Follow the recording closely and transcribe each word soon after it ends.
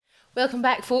Welcome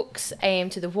back, folks,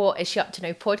 to the What Is She Up To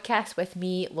Now podcast with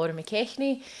me, Laura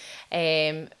McKechnie.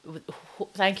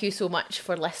 Thank you so much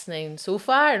for listening so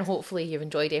far, and hopefully you've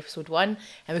enjoyed episode 1,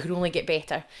 and we can only get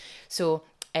better. So,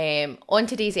 on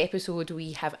today's episode,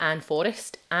 we have Ann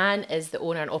Forrest. Ann is the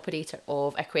owner and operator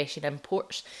of Equestrian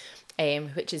Imports,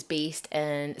 which is based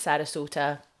in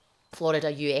Sarasota,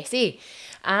 Florida, USA.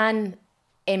 Ann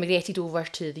emigrated over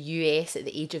to the US at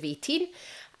the age of 18.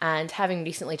 And having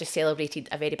recently just celebrated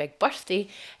a very big birthday,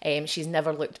 she's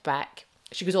never looked back.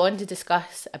 She goes on to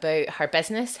discuss about her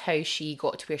business, how she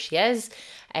got to where she is.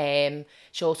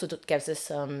 She also gives us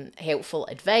some helpful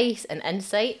advice and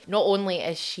insight. Not only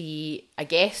is she a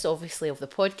guest, obviously, of the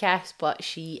podcast, but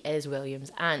she is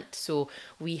William's aunt. So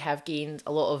we have gained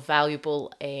a lot of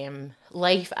valuable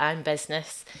life and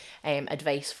business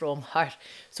advice from her.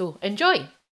 So enjoy.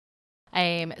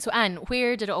 So Anne,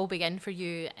 where did it all begin for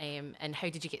you, and how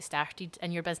did you get started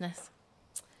in your business?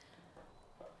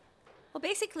 Well,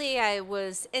 basically, I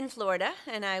was in Florida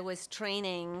and I was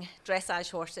training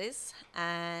dressage horses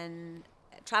and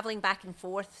traveling back and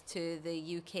forth to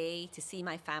the UK to see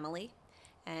my family.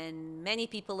 And many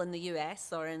people in the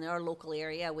US or in our local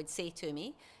area would say to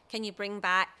me, can you bring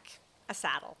back a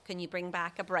saddle? Can you bring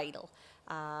back a bridle?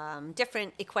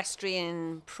 Different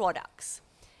equestrian products.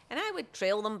 And I would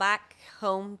trail them back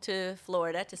home to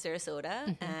Florida, to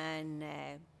Sarasota, and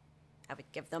I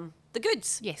would give them the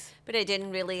goods. Yes. But I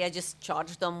didn't really, I just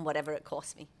charged them whatever it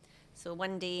cost me. So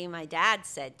one day my dad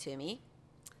said to me,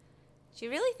 do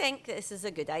you really think this is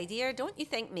a good idea? Don't you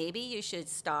think maybe you should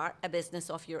start a business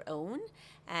of your own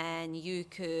and you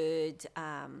could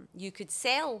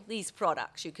sell these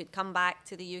products? You could come back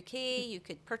to the UK, you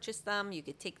could purchase them, you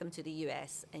could take them to the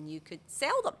US, and you could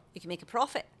sell them. You could make a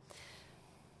profit.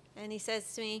 And he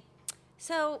says to me,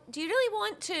 so do you really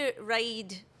want to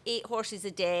ride 8 horses a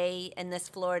day in this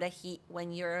Florida heat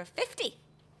when you're 50?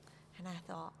 And I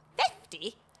thought,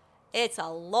 50? It's a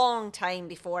long time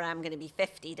before I'm going to be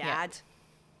 50, Dad.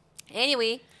 Yeah.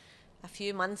 Anyway, a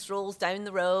few months rolls down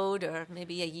the road, or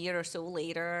maybe a year or so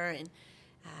later, and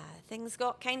things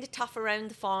got kind of tough around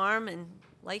the farm, and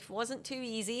life wasn't too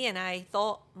easy. And I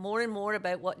thought more and more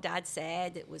about what Dad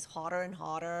said. It was hotter and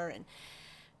hotter, and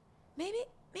maybe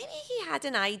he had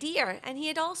an idea, and he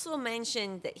had also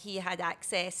mentioned that he had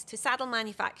access to saddle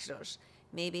manufacturers.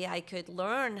 Maybe I could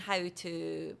learn how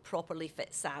to properly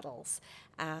fit saddles.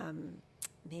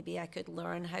 Maybe I could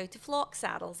learn how to flock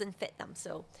saddles and fit them.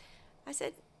 So I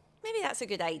said, maybe that's a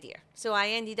good idea. So I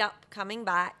ended up coming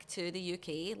back to the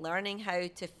UK, learning how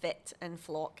to fit and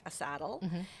flock a saddle,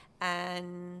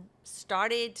 and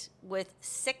started with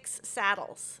 6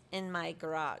 saddles in my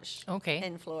garage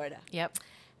in Florida. Yep.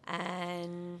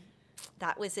 And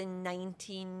that was in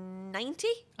 1990.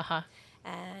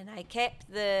 And I kept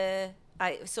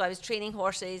so I was training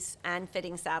horses and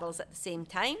fitting saddles at the same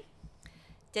time.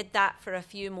 Did that for a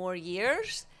few more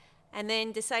years, and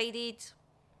then decided,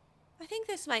 I think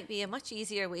this might be a much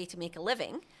easier way to make a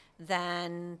living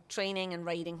than training and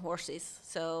riding horses.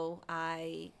 So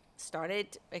I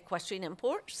started Equestrian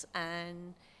Imports,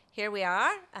 and here we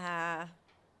are.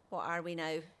 What are we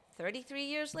now? 33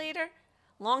 years later?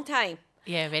 Long time.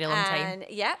 Yeah, very long time.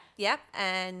 Yep.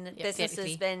 And business 33.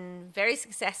 Has been very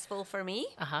successful for me.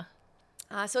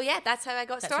 So yeah, that's how I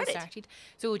got started.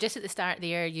 So just at the start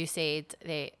there, you said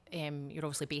that you're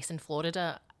obviously based in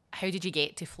Florida. How did you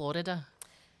get to Florida?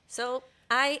 So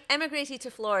I emigrated to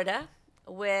Florida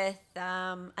with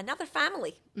another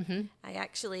family. I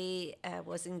actually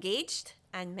was engaged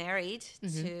and married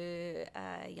to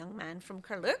a young man from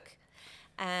Carluke,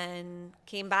 and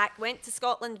came back, went to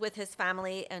Scotland with his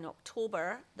family in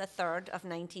October the 3rd of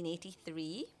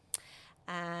 1983,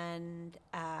 and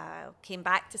came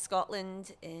back to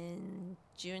Scotland in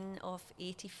June of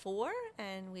 84,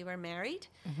 and we were married,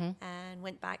 and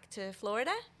went back to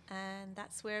Florida, and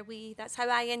that's how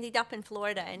I ended up in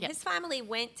Florida. And his family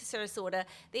went to Sarasota.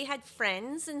 They had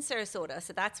friends in Sarasota,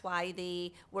 so that's why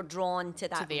they were drawn to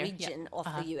that region of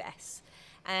the US.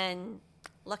 And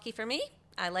lucky for me,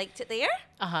 I liked it there.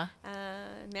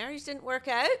 Marriage didn't work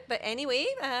out, but anyway,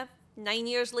 9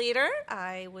 years later,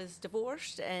 I was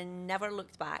divorced and never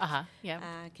looked back.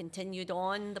 Continued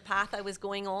on the path I was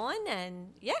going on,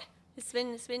 and it's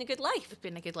been a good life. It's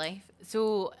been a good life.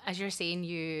 So, as you're saying,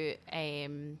 you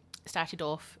started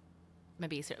off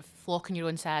maybe sort of flocking your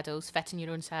own saddles, fitting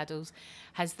your own saddles.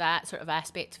 Has that sort of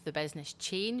aspect of the business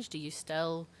changed? Do you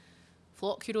still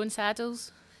flock your own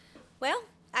saddles? Well,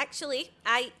 actually,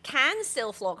 I can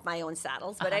still flock my own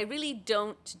saddles, but I really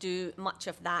don't do much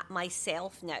of that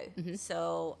myself now.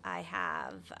 So I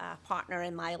have a partner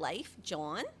in my life,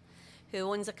 John, who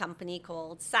owns a company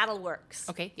called Saddleworks.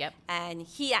 Okay, yep. And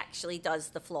he actually does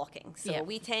the flocking. So Yep.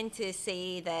 we tend to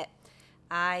say that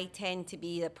I tend to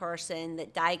be the person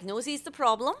that diagnoses the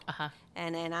problem.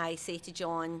 And then I say to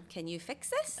John, can you fix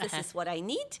this? This is what I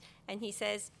need. And he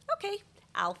says, okay,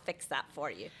 I'll fix that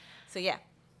for you. So yeah.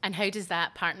 And how does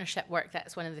that partnership work?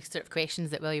 That's one of the sort of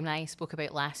questions that William and I spoke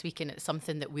about last week, and it's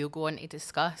something that we'll go on to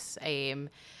discuss.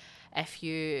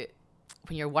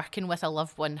 When you're working with a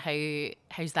loved one,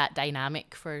 how's that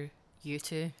dynamic for you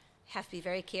two? Have to be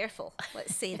very careful.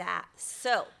 Let's say that.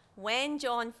 So when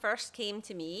John first came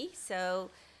to me,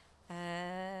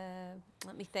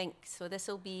 let me think. So this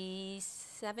will be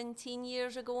 17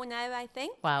 years ago now, I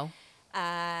think. Wow.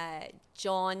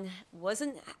 John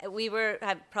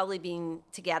have probably been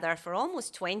together for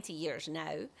almost 20 years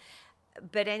now.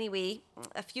 But anyway,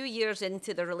 a few years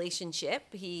into the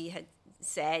relationship, he had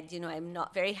said, I'm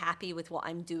not very happy with what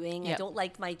I'm doing. Yep. I don't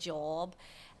like my job.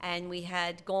 And we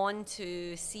had gone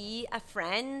to see a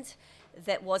friend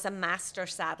that was a master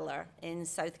saddler in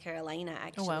South Carolina,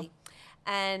 actually. Oh, wow.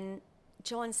 And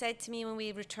John said to me when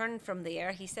we returned from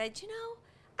there, he said,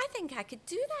 I think I could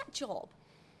do that job.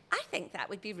 I think that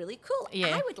would be really cool.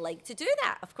 Yeah. I would like to do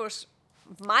that. Of course,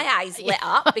 my eyes lit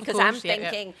up because I'm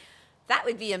thinking, that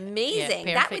would be amazing.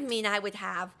 Yeah, that would mean I would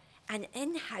have an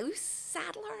in-house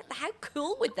saddler. How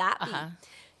cool would that be?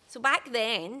 So back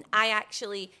then, I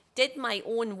actually did my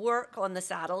own work on the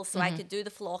saddle, so I could do the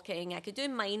flocking, I could do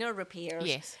minor repairs.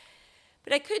 Yes.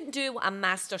 But I couldn't do what a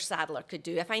master saddler could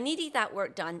do. If I needed that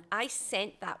work done, I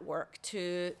sent that work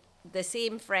to the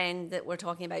same friend that we're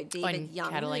talking about, David Young,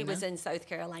 Carolina. who was in South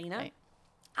Carolina. Right.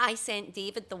 I sent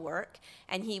David the work,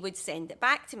 and he would send it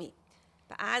back to me.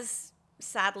 But as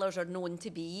saddlers are known to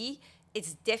be,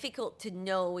 it's difficult to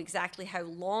know exactly how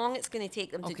long it's going to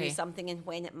take them to do something and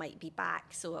when it might be back.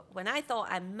 So when I thought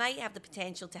I might have the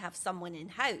potential to have someone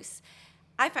in-house,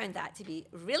 I found that to be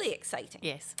really exciting.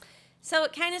 Yes. So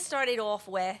it kind of started off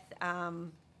with,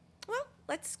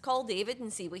 let's call David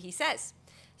and see what he says.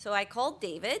 So I called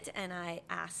David and I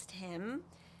asked him,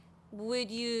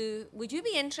 would you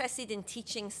be interested in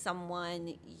teaching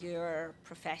someone your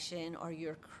profession or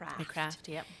your craft? The craft,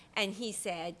 yep. And he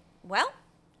said, well,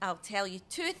 I'll tell you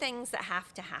two things that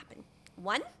have to happen.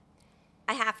 One,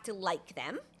 I have to like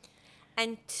them.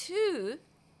 And two,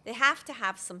 they have to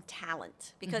have some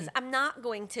talent, because I'm not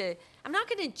going to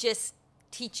just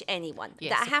teach anyone.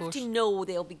 Yes, that I of have course. to know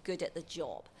they'll be good at the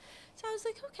job. So I was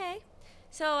like, okay.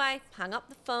 So I hung up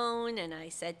the phone and I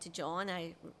said to John,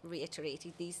 I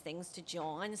reiterated these things to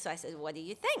John. So I said, what do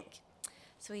you think?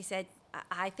 So he said,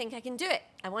 I think I can do it.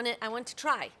 I want to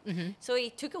try. So he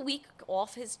took a week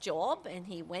off his job and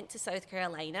he went to South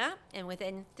Carolina. And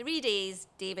within 3 days,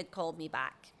 David called me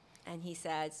back and he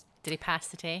says, did he pass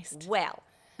the test? well,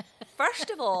 first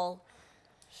of all,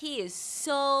 he is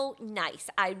so nice.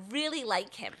 I really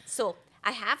like him. So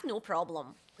I have no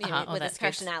problem with his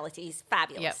personality. He's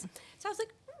fabulous. Yep. So I was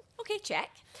like, okay, check.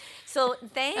 So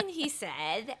then he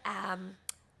said,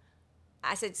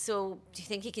 I said, so do you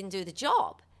think he can do the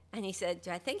job? And he said,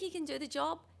 do I think he can do the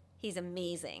job? He's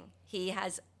amazing. He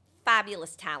has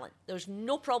fabulous talent. There's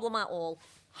no problem at all.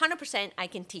 100% I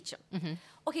can teach him.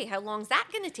 Okay, how long is that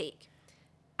going to take?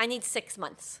 I need 6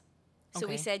 months. So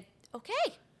we said,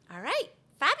 okay, all right,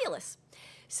 fabulous.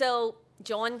 So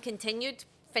John continued,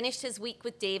 finished his week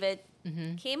with David,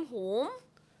 came home,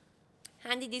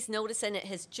 handed his notice in at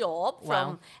his job.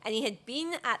 Wow. And he had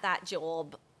been at that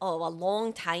job, a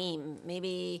long time,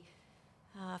 maybe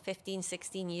 15,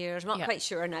 16 years. I'm not quite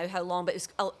sure now how long, but it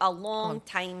was a long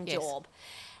time job.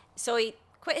 So he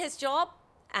quit his job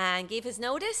and gave his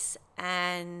notice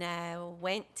and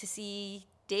went to see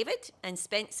David and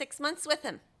spent 6 months with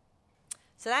him.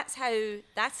 So that's how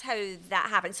that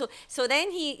happened. So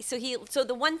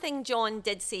the one thing John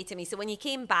did say to me, so when he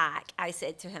came back, I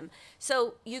said to him,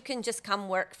 so you can just come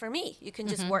work for me. You can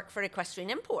just work for Equestrian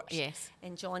Imports. Yes.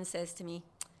 And John says to me,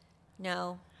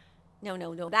 no,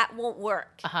 that won't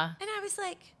work. And I was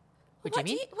like, what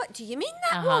do you mean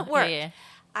that won't work?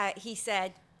 He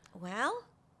said, well,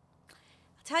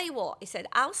 I'll tell you what. He said,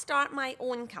 I'll start my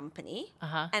own company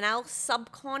and I'll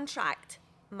subcontract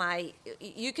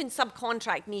you can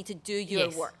subcontract me to do your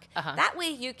work. That way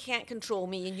you can't control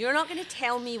me and you're not going to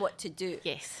tell me what to do.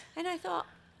 Yes. And I thought,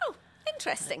 oh,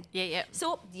 interesting. Yeah.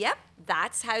 So,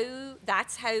 that's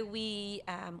how we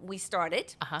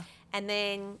started. And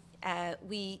then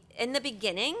in the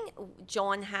beginning,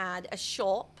 John had a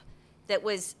shop that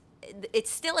was, it's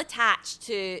still attached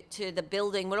to the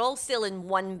building. We're all still in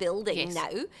one building now,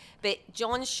 but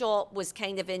John's shop was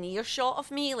kind of in earshot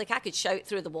of me. Like I could shout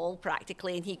through the wall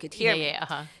practically and he could hear me.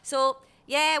 So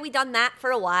yeah, we done that for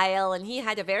a while, and he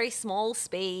had a very small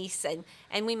space,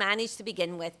 and we managed to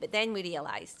begin with, but then we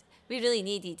realised we really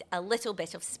needed a little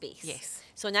bit of space. Yes.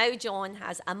 So now John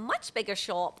has a much bigger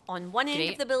shop on one end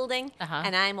Great. of the building, Uh-huh.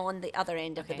 and I'm on the other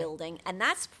end of the Okay. building, and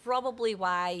that's probably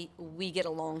why we get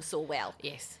along so well.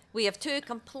 Yes. We have two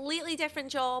completely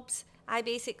different jobs. I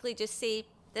basically just say,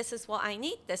 this is what I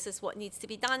need, this is what needs to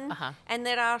be done. Uh-huh. And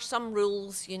there are some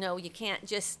rules, you know, you can't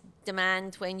just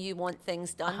demand when you want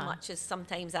things done, much as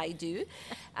sometimes I do.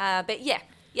 But yeah,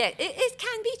 it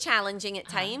can be challenging at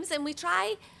times, and we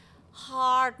try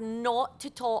hard not to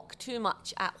talk too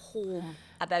much at home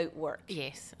about work.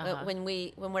 Yes. When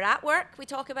we're at work, we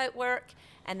talk about work,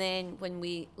 and then when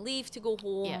we leave to go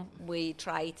home, we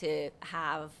try to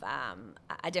have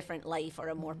a different life or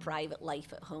a more private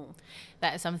life at home.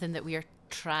 That is something that we're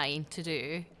trying to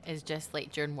do, is just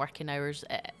like during working hours,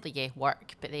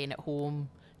 work, but then at home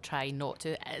try not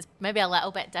to. It's maybe a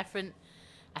little bit different,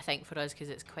 I think, for us, because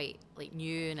it's quite like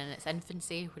new and in its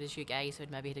infancy, whereas you guys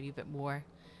would maybe have a wee bit more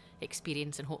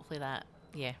experience, and hopefully that,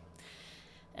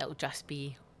 it'll just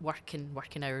be working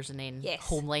hours, and then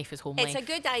home life is home life. It's a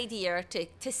good idea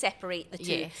to separate the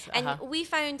two. Yes, And we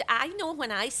found, I know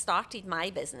when I started my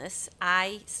business,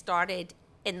 I started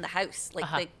in the house. Like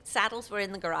the saddles were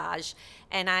in the garage,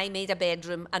 and I made a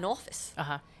bedroom an office.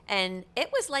 And it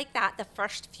was like that the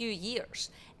first few years.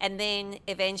 And then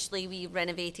eventually we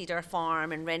renovated our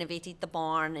farm and renovated the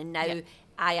barn, and now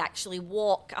I actually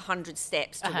walk 100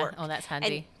 steps to work. Oh, that's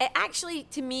handy. And it actually,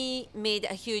 to me, made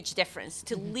a huge difference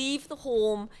to leave the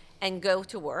home and go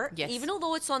to work, even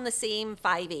although it's on the same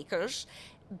 5 acres.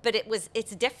 But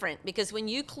it's different, because when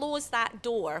you close that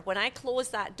door, when I close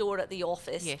that door at the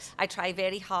office, I try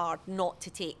very hard not to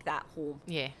take that home.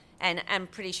 Yeah. And I'm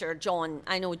pretty sure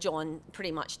I know John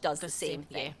pretty much does the same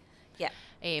thing. Yeah.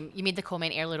 You made the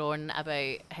comment earlier on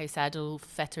about how saddle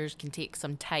fitters can take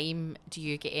some time. Do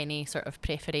you get any sort of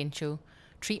preferential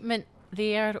treatment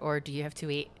there, or do you have to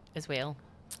wait as well?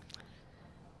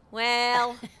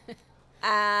 Well,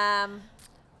 I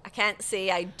can't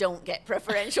say I don't get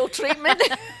preferential treatment.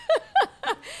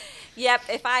 Yep,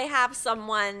 if I have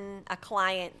a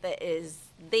client that is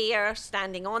there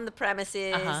standing on the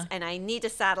premises and I need a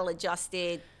saddle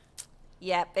adjusted,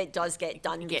 yep, it does get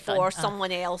done before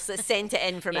someone else has sent it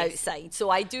in from outside. So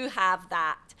I do have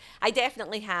that. I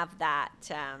definitely have that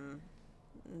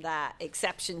that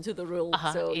exception to the rule.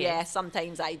 So yeah,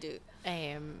 sometimes I do.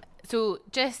 So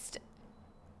just,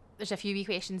 there's a few wee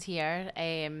questions here.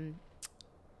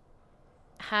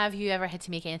 Have you ever had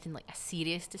to make anything like a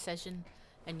serious decision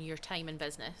in your time in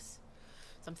business?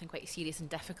 Something quite serious and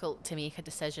difficult to make a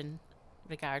decision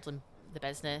regarding the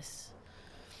business?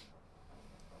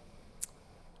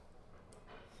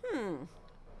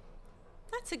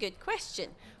 That's a good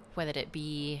question. Whether it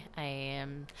be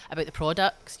about the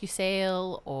products you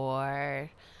sell, or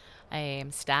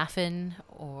staffing,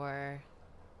 or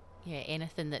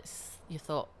anything that's you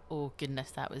thought, oh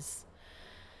goodness, that was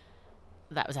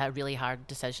a really hard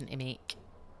decision to make.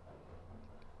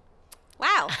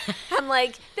 Wow. I'm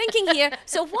like thinking here,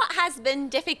 so what has been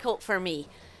difficult for me?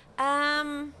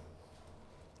 Or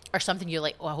something you're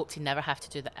like, oh, I hope to never have to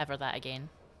do that again.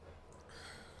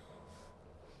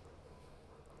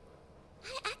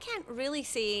 I can't really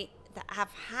say that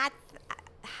I've had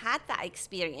that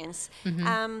experience.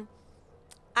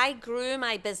 I grew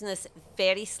my business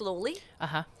very slowly.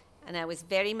 And I was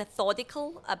very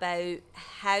methodical about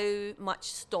how much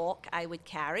stock I would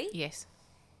carry. Yes.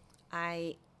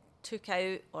 I took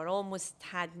out or almost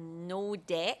had no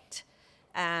debt,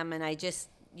 and I just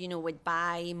would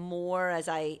buy more as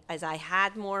I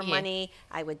had more money.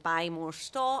 I would buy more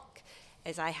stock.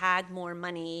 As I had more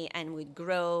money and would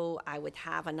grow, I would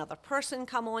have another person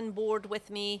come on board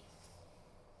with me.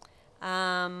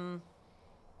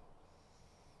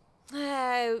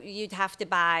 You'd have to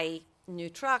buy new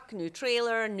truck, new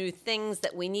trailer, new things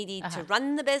that we needed to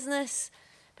run the business.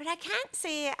 But I can't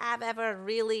say I've ever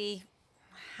really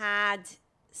had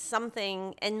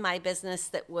something in my business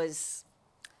that was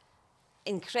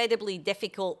incredibly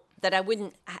difficult that I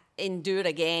wouldn't endure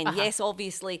again. Yes,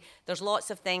 obviously, there's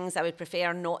lots of things I would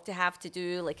prefer not to have to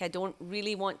do. Like, I don't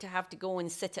really want to have to go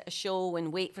and sit at a show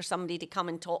and wait for somebody to come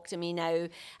and talk to me now.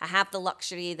 I have the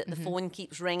luxury that the phone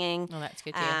keeps ringing. Oh, that's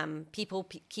good, yeah. People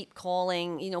keep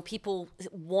calling. People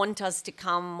want us to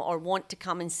come or want to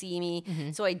come and see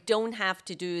me. So I don't have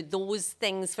to do those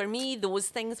things. For me, those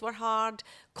things were hard.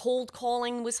 Cold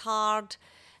calling was hard.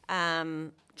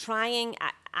 Trying,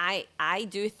 I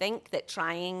do think that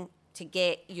trying to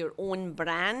get your own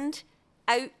brand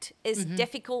out is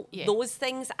difficult. Yeah. Those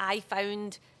things I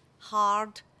found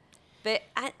hard, but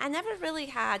I never really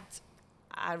had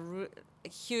a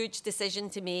huge decision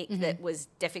to make that was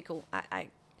difficult. I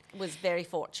was very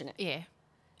fortunate. Yeah.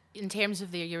 In terms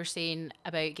of you were saying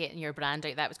about getting your brand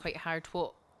out, that was quite hard.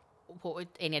 What would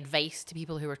any advice to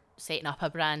people who are setting up a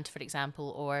brand, for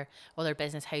example, or other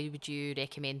business? How would you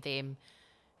recommend them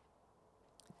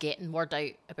getting word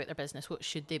out about their business? What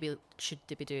should they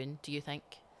be doing, do you think?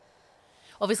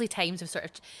 Obviously, times have sort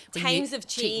of have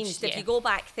changed. If you go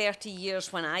back 30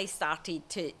 years when I started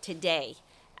to today,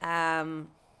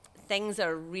 things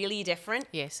are really different.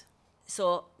 Yes.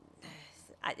 So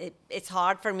it's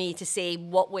hard for me to say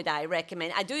what would I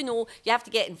recommend. I do know you have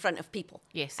to get in front of people.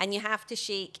 Yes. And you have to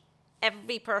shake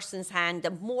every person's hand. The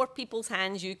more people's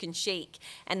hands you can shake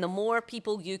and the more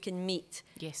people you can meet,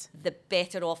 yes, the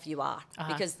better off you are.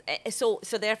 Because so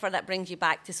therefore that brings you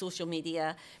back to social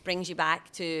media, brings you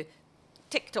back to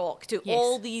TikTok, to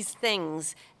all these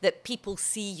things that people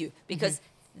see you, because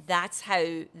that's how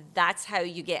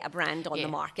you get a brand on the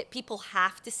market. People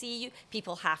have to see you.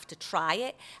 People have to try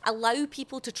it. Allow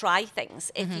people to try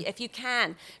things. If you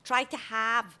can, try to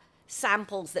have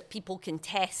samples that people can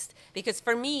test, because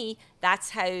for me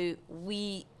that's how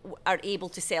we are able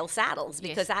to sell saddles,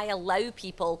 because I allow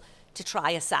people to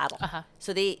try a saddle.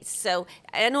 So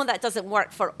I know that doesn't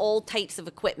work for all types of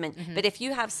equipment, but if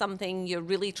you have something you're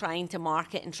really trying to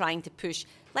market and trying to push,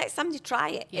 let somebody try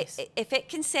it. If it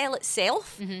can sell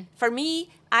itself, for me,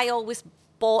 I always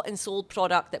bought and sold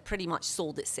product that pretty much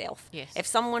sold itself. If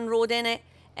someone rode in it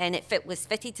and it was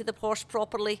fitted to the horse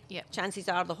properly, chances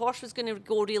are the horse was going to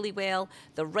go really well,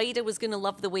 the rider was going to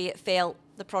love the way it felt,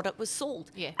 the product was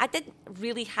sold. I didn't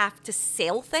really have to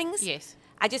sell things.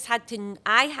 I just had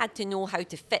to know how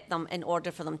to fit them in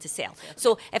order for them to sell.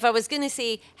 So if I was going to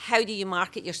say, how do you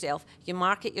market yourself? You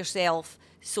market yourself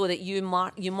so that you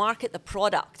market the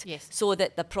product so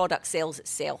that the product sells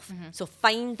itself. So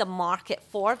find the market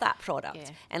for that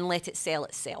product and let it sell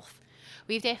itself.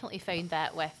 We've definitely found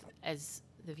that as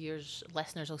the viewers,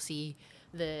 listeners will see,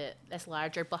 this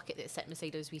larger bucket that's sitting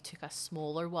beside us, we took a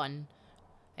smaller one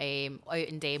out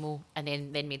in demo and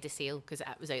then made the sale because it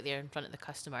was out there in front of the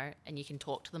customer, and you can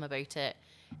talk to them about it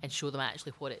and show them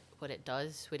actually what it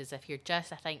does. Whereas if you're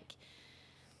just, I think,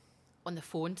 on the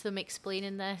phone to them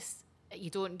explaining this, you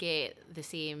don't get the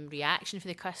same reaction for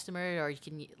the customer, or you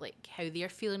can like how they're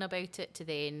feeling about it to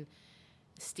then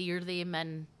steer them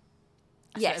in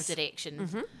a sort of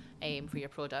direction for your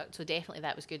product. So definitely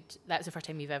that was good. That was the first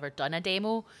time we've ever done a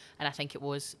demo, and I think it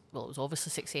was obviously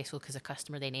successful because the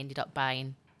customer then ended up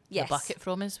buying the bucket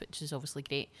from us, which is obviously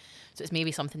great. So it's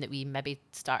maybe something that we maybe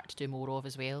start to do more of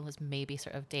as well, as maybe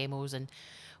sort of demos. And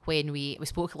when we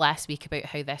spoke last week about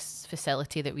how this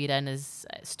facility that we're in is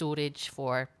storage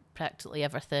for practically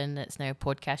everything. It's now a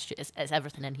podcast. It's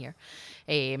everything in here.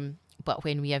 But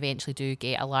when we eventually do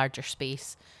get a larger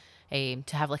space, to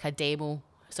have like a demo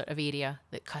sort of area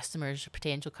that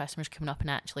potential customers coming up and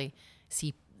actually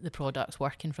see the products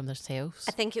working from themselves.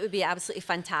 I think it would be absolutely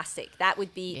fantastic. That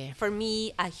would be, for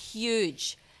me, a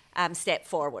huge step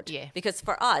forward. Because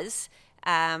for us,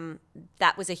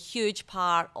 that was a huge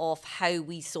part of how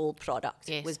we sold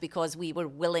product, was because we were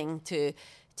willing to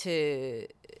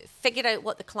figure out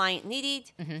what the client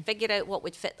needed, figure out what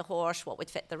would fit the horse, what would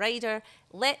fit the rider,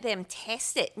 let them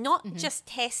test it, not just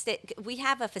test it. We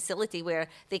have a facility where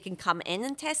they can come in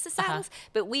and test the saddles,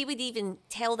 but we would even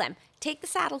tell them, take the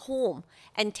saddle home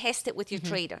and test it with your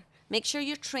trainer. Make sure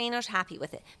your trainer's happy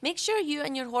with it. Make sure you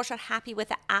and your horse are happy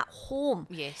with it at home.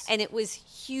 And it was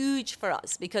huge for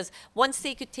us because once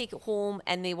they could take it home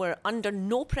and they were under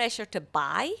no pressure to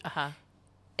buy,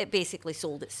 it basically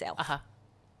sold itself.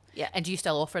 And do you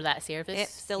still offer that service? Yep,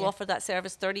 still offer that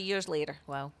service 30 years later.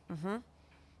 Wow.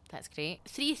 That's great.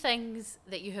 3 things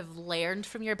that you have learned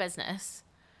from your business,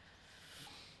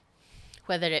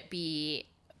 whether it be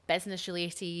business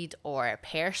related or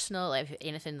personal, if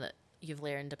anything that you've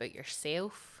learned about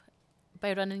yourself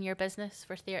by running your business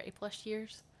for 30 plus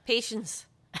years. Patience.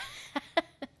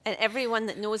 And everyone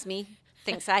that knows me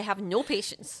thinks I have no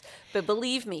patience. But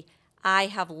believe me, I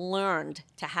have learned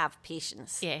to have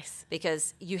patience.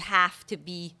 Because you have to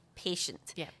be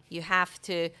patient. You have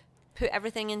to put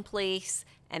everything in place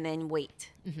and then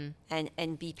wait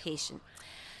and be patient.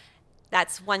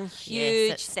 That's one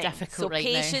huge thing. Difficult so right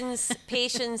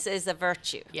patience is a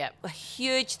virtue. A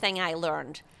huge thing I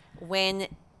learned when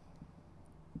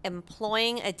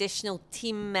employing additional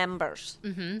team members.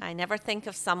 I never think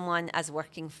of someone as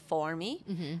working for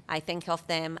me. I think of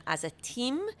them as a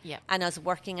team and as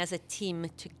working as a team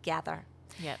together.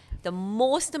 The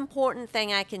most important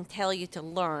thing I can tell you to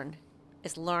learn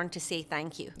is learn to say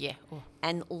thank you.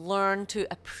 And learn to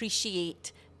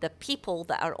appreciate the people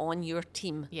that are on your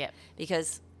team.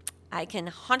 Because I can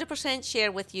 100%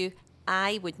 share with you,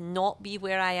 I would not be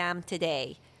where I am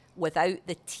today without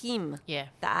the team Yeah.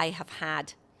 that I have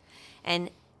had.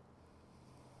 And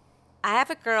I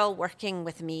have a girl working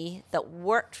with me that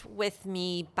worked with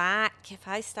me back, if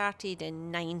I started in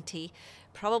 90,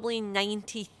 probably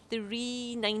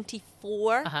 93,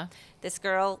 94. Uh-huh. This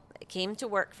girl came to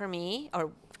work for me,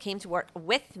 or came to work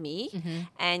with me,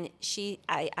 and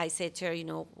I said to her, you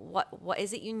know, what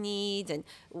is it you need? And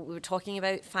we were talking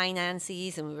about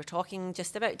finances, and we were talking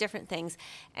just about different things.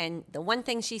 And the one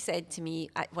thing she said to me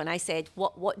when I said,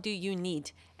 what do you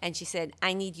need? And she said,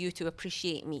 I need you to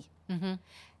appreciate me. Mm-hmm.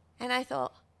 And I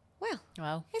thought, well,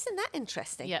 Wow. isn't that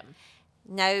interesting? Yep.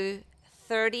 Now,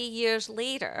 30 years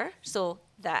later, so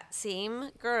that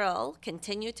same girl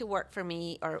continued to work for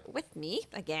me, or with me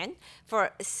again,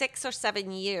 for 6 or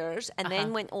 7 years, and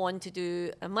then went on to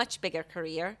do a much bigger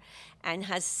career, and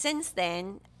has since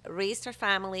then raised her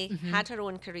family, had her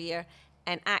own career,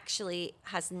 and actually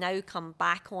has now come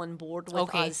back on board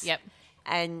with us. Yep.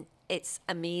 And it's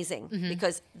amazing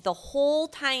because the whole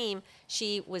time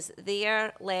she was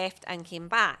there, left, and came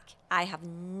back, I have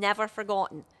never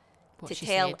forgotten to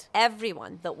tell said.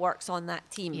 everyone that works on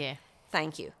that team, Yeah.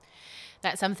 thank you.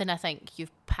 That's something I think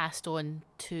you've passed on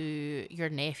to your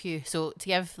nephew. So to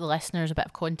give the listeners a bit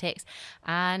of context,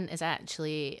 Anne is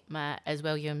actually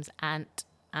William's aunt,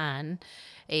 Anne,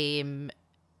 and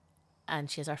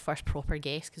she's our first proper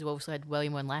guest, because we obviously had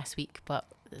William on last week, but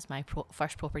it's my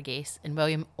first proper guest. And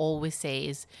William always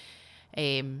says,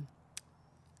 I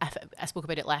spoke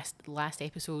about it last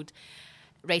episode.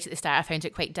 Right at the start, I found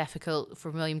it quite difficult.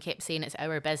 For William kept saying, it's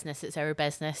our business.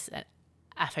 And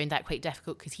I found that quite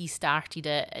difficult because he started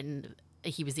it and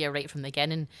he was there right from the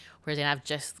beginning, whereas then I've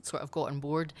just sort of got on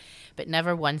board. But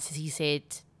never once has he said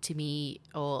to me,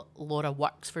 oh, Laura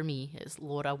works for me. It's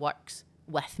Laura works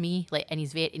with me. Like, and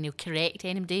he'll correct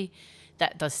anybody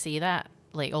that does say that.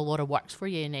 Like, oh, Laura works for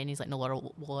you. And then he's like, no,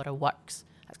 Laura works.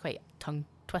 That's quite a tongue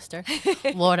twister.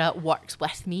 Laura works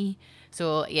with me.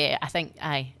 So, yeah, I think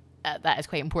that is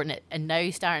quite important. And now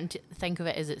starting to think of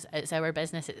it as it's our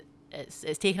business.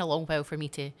 It's taken a long while for me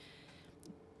to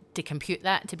compute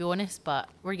that, to be honest, but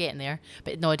we're getting there.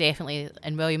 But no, definitely.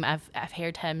 And William, I've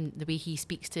heard him, the way he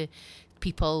speaks to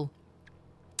people,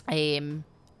 and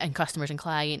customers and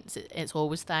clients, it's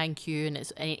always thank you, and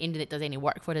it's anyone that does any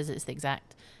work for us, it's the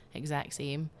exact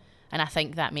same. And I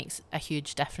think that makes a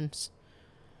huge difference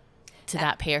to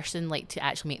that person, like, to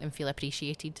actually make them feel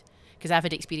appreciated. Because I've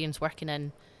had experience working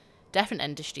in different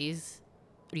industries,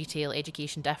 retail,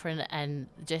 education, different, and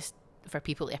just for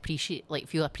people to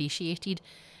feel appreciated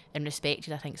and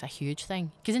respected, I think it's a huge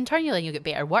thing. Because in turn, you'll get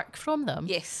better work from them.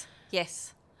 Yes.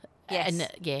 And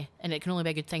it can only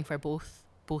be a good thing for both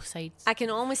sides. I can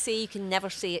almost say you can never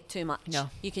say it too much. No.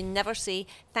 You can never say,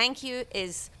 thank you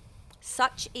is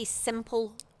such a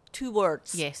simple 2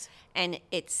 words. Yes. And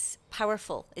it's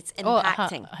powerful. It's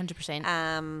impacting.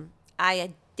 100%.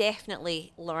 I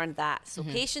definitely learned that. So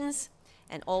patience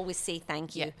and always say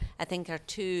thank you, I think, are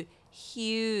 2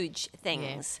 huge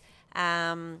things.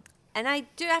 Yeah. And I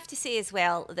do have to say as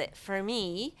well that for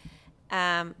me,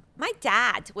 my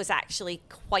dad was actually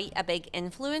quite a big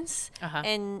influence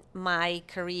in my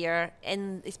career,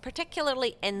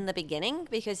 particularly in the beginning,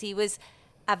 because he was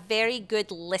a very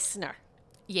good listener.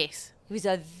 Yes. He was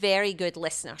a very good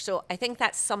listener. So I think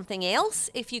that's something else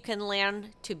if you can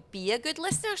learn to be a good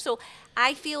listener. So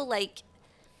I feel like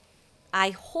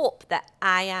I hope that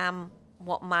I am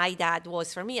what my dad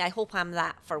was for me. I hope I'm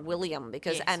that for William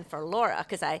and for Laura,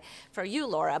 for you,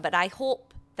 Laura, but I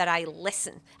hope that I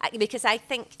listen because I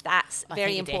think that's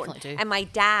very important. And my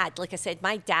dad, like I said,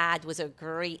 my dad was a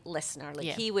great listener.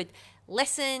 He would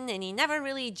listen, and he never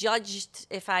really judged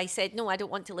if I said, no, I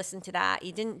don't want to listen to that.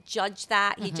 He didn't judge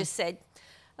that. He just said,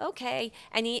 okay.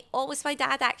 And my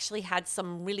dad actually had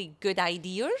some really good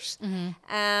ideas. And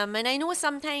I know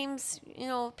sometimes,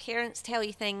 parents tell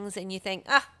you things and you think,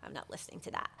 I'm not listening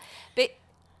to that. But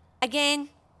again,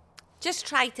 just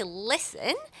try to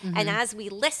listen. And as we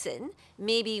listen,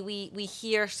 maybe we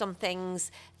hear some things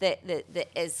that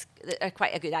are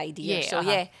quite a good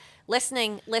idea.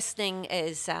 Listening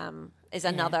is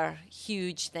another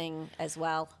huge thing as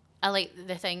well. I like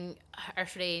the thing, our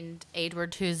friend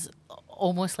Edward, who's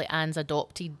almost like Anne's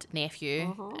adopted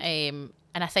nephew, and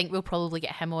I think we'll probably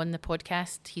get him on the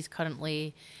podcast. He's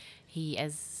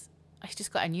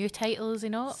just got a new title, is he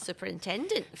not?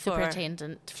 Superintendent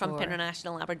from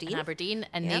International Aberdeen.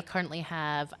 And they currently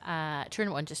have a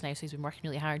tournament on just now, so he's been working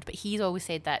really hard. But he's always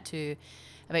said that too,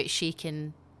 about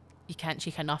shaking. You can't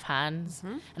shake enough hands,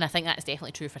 and I think that's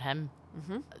definitely true for him.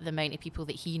 The amount of people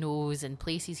that he knows and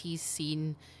places he's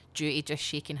seen due to just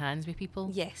shaking hands with people.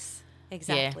 Yes.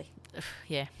 exactly.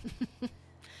 Yeah.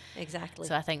 Exactly.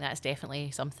 So I think that's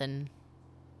definitely something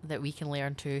that we can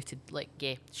learn to like,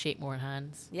 shake more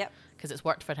hands. Yep. Because it's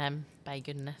worked for him, by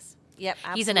goodness. Yep,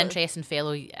 absolutely. He's an interesting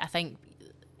fellow. I think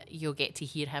you'll get to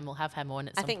hear him. We'll have him on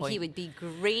at some point. I think he would be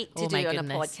great to Oh, do my on a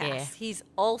goodness, podcast. yeah. He's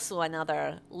also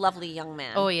another lovely young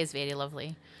man. Oh, he is very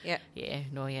lovely. Yeah. Yeah,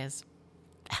 no, he is.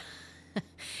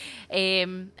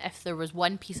 If there was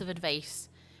one piece of advice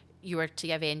you were to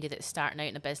give Andy that's starting out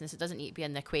in a business, it doesn't need to be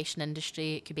in the equestrian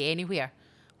industry, it could be anywhere.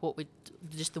 What would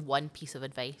just the one piece of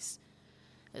advice?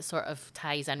 It sort of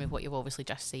ties in with what you've obviously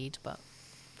just said, but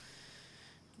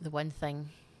the one thing.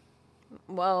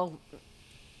 Well,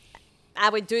 I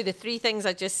would do the 3 things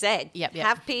I just said. Yep.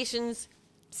 Have patience,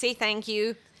 say thank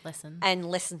you, Listen. and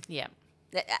listen. Yeah.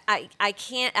 I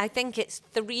can't. I think it's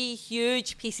 3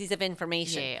 huge pieces of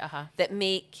information that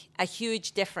make a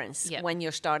huge difference when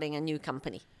you're starting a new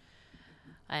company.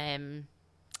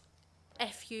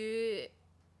 If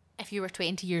you were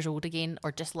 20 years old again,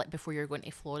 or just like before you were going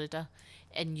to Florida,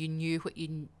 and you knew what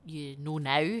you know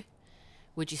now,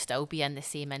 would you still be in the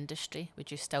same industry? Would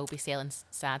you still be selling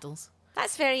saddles?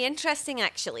 That's very interesting,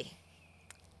 actually.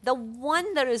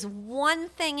 There is one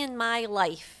thing in my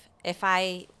life, if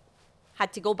I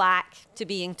had to go back to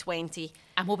being 20.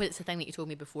 I'm hoping it's the thing that you told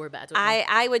me before, but I don't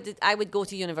know. I would go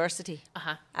to university.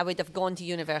 I would have gone to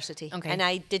university. Okay. And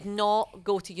I did not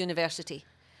go to university.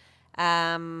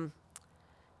 I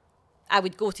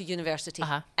would go to university.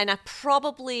 And I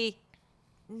probably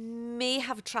may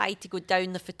have tried to go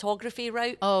down the photography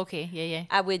route. Oh, okay. Yeah.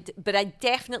 But I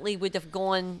definitely would have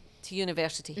gone to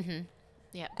university. Mm-hmm.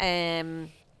 Yeah.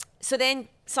 So then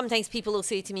sometimes people will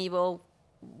say to me, well,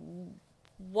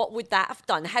 what would that have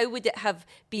done? How would it have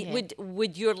been? Yeah.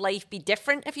 Would your life be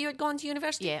different if you had gone to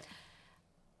university? Yeah.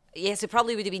 Yes, it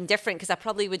probably would have been different because I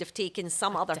probably would have taken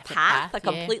some other path, a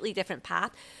completely different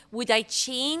path. Would I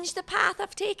change the path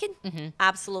I've taken? Mm-hmm.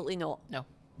 Absolutely not. No.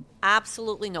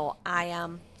 Absolutely not. I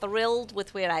am thrilled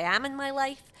with where I am in my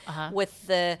life, with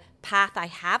the path I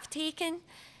have taken.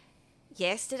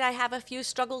 Yes, did I have a few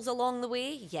struggles along the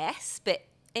way? Yes, but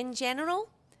in general,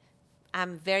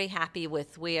 I'm very happy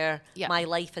with where my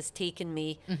life has taken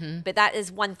me. Mm-hmm. But that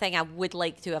is one thing I would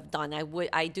like to have done.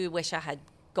 I do wish I had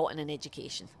gotten an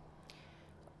education.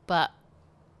 But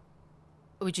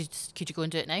could you go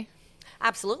and do it now?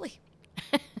 Absolutely.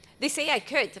 They say I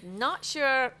could. I'm not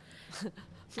sure.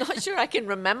 Not sure I can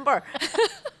remember.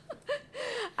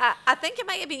 I think it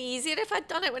might have been easier if I'd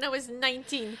done it when I was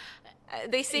 19.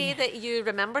 They say that you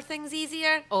remember things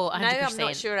easier. Oh, 100%. Now I'm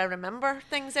not sure I remember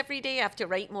things every day. I have to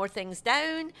write more things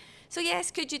down. So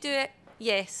yes, could you do it?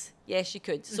 Yes, you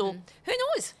could. So who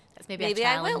knows? That's maybe a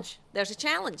challenge. I will. There's a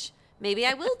challenge. Maybe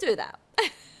I will do that.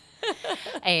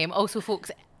 Also,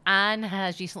 folks, Anne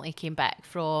has recently came back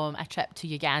from a trip to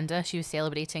Uganda. She was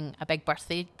celebrating a big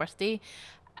birthday.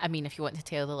 I mean, if you want to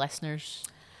tell the listeners,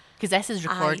 because this is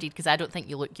recorded, because I don't think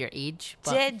you look your age.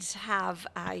 But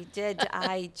I did.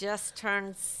 I just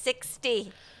turned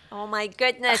 60. Oh my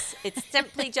goodness. It's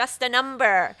simply just a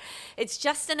number. It's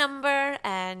just a number.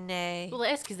 And well,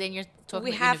 it is, because then you're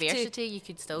talking about university. You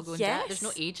could still go and do that. There's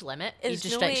no age limit.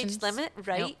 There's no age limit,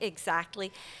 right? Nope.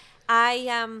 Exactly.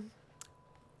 I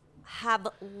have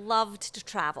loved to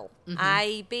travel. Mm-hmm.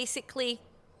 I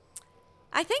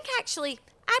think actually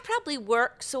I probably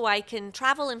work so I can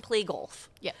travel and play golf.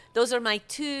 Yeah. Those are my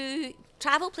 2,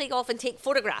 travel, play golf, and take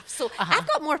photographs. So I've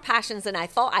got more passions than I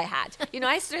thought I had. You know,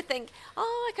 I sort of think,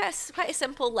 I got quite a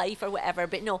simple life or whatever.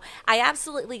 But no, I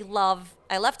absolutely love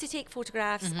to take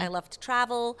photographs. Mm-hmm. I love to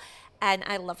travel, and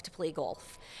I love to play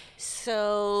golf.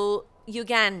 So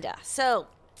Uganda. So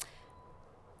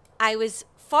I was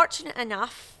fortunate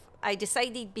enough, I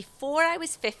decided before I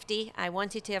was 50, I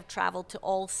wanted to have traveled to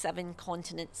all 7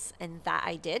 continents, and that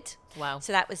I did. Wow.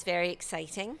 So that was very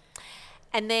exciting.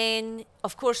 And then,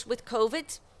 of course, with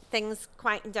COVID, things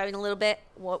quietened down a little bit.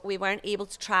 We weren't able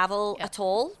to travel at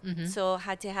all. Mm-hmm. So I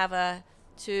had to have a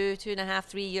 2.5,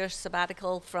 3 year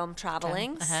sabbatical from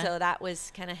traveling. So that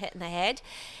was kind of hitting the head.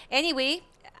 Anyway,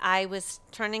 I was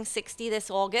turning 60 this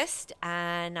August,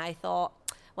 and I thought,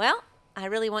 well, I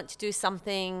really want to do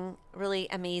something really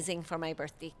amazing for my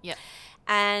birthday. Yeah.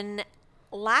 And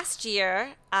last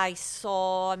year, I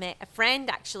met a friend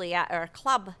actually at our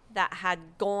club that had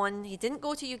gone. He didn't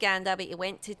go to Uganda, but he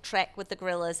went to trek with the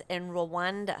gorillas in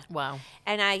Rwanda. Wow.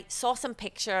 And I saw some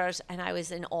pictures, and I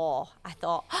was in awe. I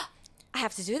thought, I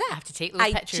have to do that. I have to take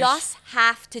those pictures. I just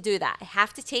have to do that. I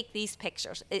have to take these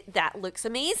pictures. That looks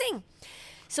amazing.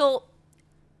 So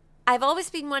I've always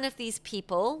been one of these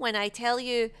people, when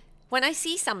I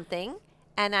see something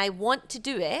and I want to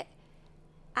do it,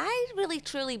 I really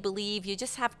truly believe you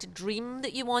just have to dream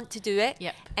that you want to do it.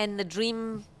 Yep. And the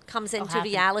dream comes into happen.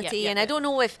 reality. Yep, and I don't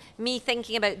know if me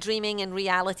thinking about dreaming and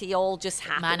reality all just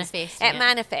happens. Manifests, It yeah.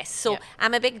 manifests. So Yep.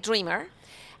 I'm a big dreamer.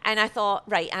 And I thought,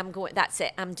 right, that's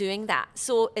it, I'm doing that.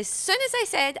 So as soon as I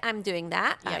said I'm doing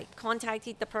that, Yep. I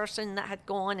contacted the person that had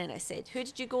gone and I said, who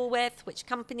did you go with? Which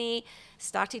company?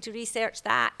 Started to research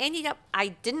that. Ended up,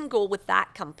 I didn't go with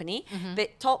that company,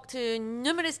 but talked to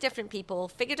numerous different people,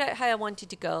 figured out how I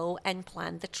wanted to go and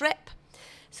planned the trip.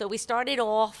 So we started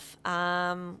off,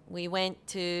 we went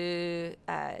to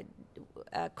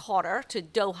Qatar, to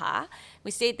Doha.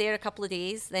 We stayed there a couple of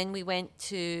days. Then we went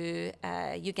to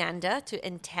Uganda, to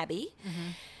Entebbe,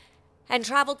 and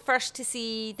travelled first to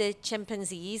see the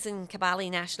chimpanzees in Kibale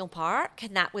National Park.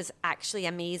 And that was actually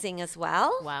amazing as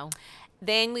well. Wow.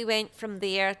 Then we went from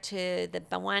there to the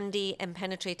Bawandi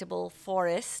Impenetrable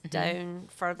Forest down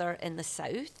further in the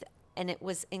south. And it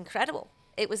was incredible.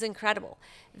 It was incredible.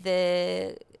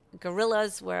 The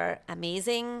gorillas were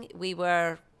amazing. We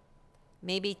were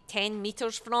maybe 10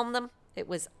 meters from them. It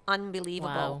was unbelievable.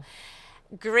 Wow.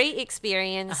 Great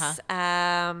experience.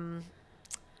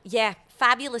 Yeah,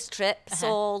 fabulous trip.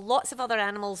 Saw lots of other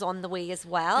animals on the way as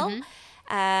well.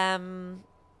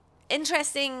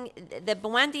 Interesting, the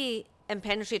Bawandi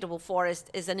Impenetrable Forest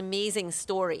is an amazing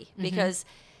story because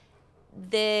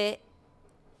the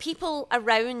people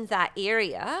around that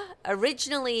area,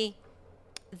 originally,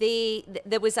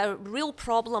 there was a real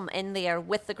problem in there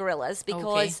with the gorillas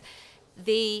because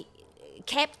they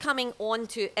kept coming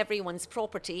onto everyone's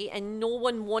property and no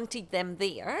one wanted them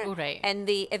there. Oh, right. And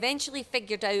they eventually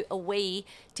figured out a way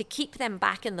to keep them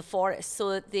back in the forest.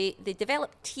 So they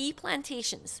developed tea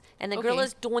plantations. And the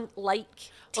gorillas don't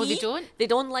like tea. Oh, they don't? They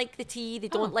don't like the tea. They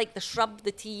don't like the shrub,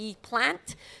 the tea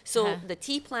plant. So the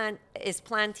tea plant is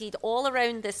planted all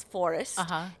around this forest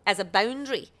as a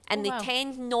boundary. And they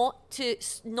tend not to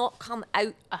not come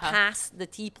out past the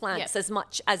tea plants as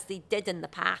much as they did in the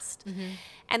past.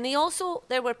 And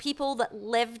there were people that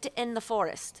lived in the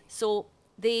forest. So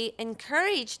they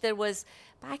encouraged,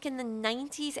 back in the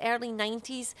 90s, early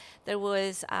 90s, there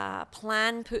was a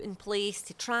plan put in place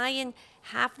to try and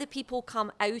have the people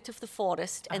come out of the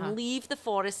forest and leave the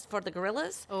forest for the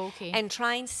gorillas. And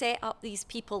try and set up these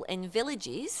people in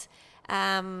villages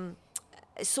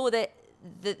so that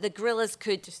the gorillas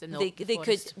could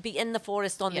could be in the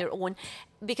forest on their own,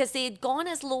 because they had gone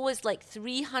as low as like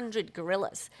 300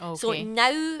 gorillas. So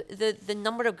now the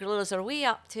number of gorillas are way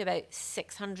up to about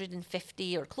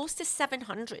 650 or close to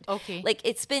 700. Like,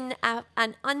 it's been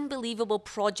an unbelievable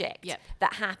project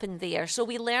that happened there. So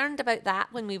we learned about that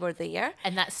when we were there.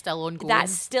 And that's still ongoing?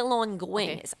 That's still ongoing.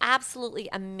 It's absolutely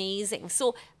amazing.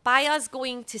 So by us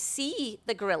going to see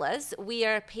the gorillas, we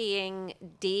are paying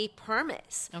day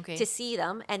permits to see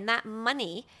them, and that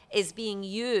money is being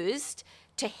used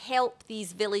to help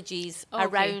these villages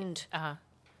around.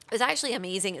 It was actually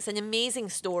amazing. It's an amazing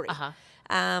story.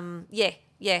 So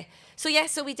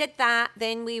we did that.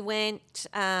 Then we went,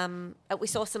 we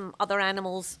saw some other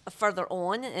animals further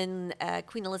on in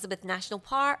Queen Elizabeth National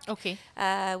Park.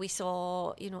 We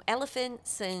saw,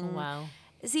 elephants and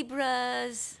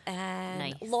zebras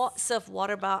and lots of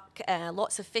waterbuck,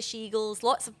 lots of fish eagles,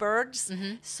 lots of birds.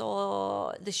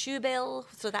 Saw the shoebill,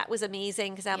 so that was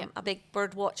amazing because I'm a big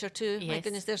bird watcher too. My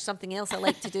goodness, there's something else I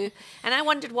like to do. And I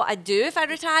wondered what I'd do if I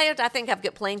retired. I think I've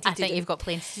got plenty to do. I think you've got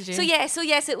plenty to do. So yes,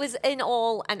 it was in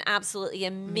all an absolutely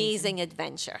amazing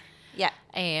adventure. You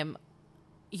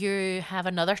have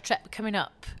another trip coming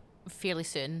up fairly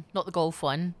soon, not the golf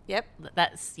one.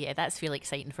 That's really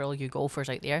exciting for all you golfers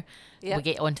out there. We'll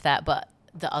get onto that, but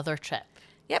the other trip.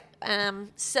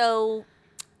 So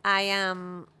I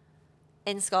am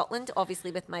in Scotland,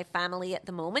 obviously with my family at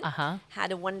the moment.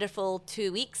 Had a wonderful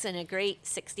 2 weeks and a great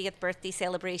 60th birthday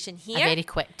celebration here. A very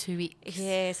quick 2 weeks.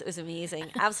 Yes, it was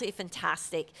amazing. Absolutely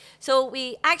fantastic. So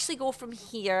we actually go from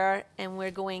here and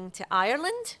we're going to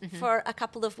Ireland for a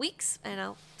couple of weeks, and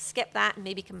I'll skip that and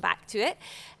maybe come back to it.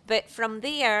 But from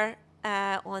there,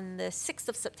 on the 6th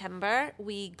of September,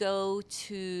 we go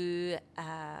to,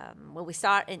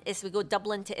 we go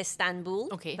Dublin to Istanbul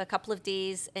for a couple of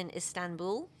days in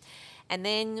Istanbul. And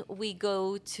then we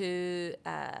go to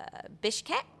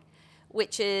Bishkek,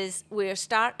 we'll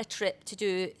start a trip to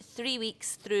do 3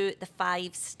 weeks through the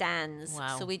 5 stands.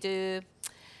 Wow. So we do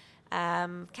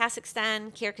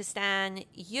Kazakhstan, Kyrgyzstan,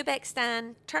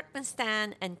 Uzbekistan,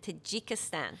 Turkmenistan, and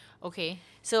Tajikistan. Okay.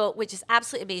 So, which is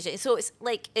absolutely amazing. So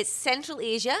it's Central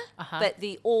Asia, but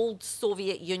the old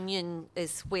Soviet Union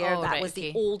is where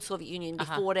the old Soviet Union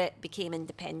before it became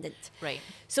independent. Right.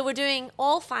 So we're doing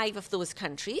all 5 of those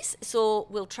countries. So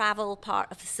we'll travel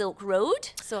part of the Silk Road.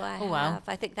 So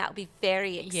I think that'll be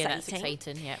very exciting. Yeah, that's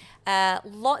exciting. Yeah.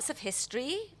 Lots of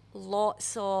history.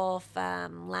 Lots of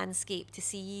landscape to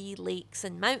see, lakes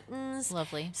and mountains.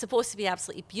 Lovely. Supposed to be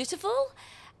absolutely beautiful.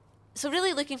 So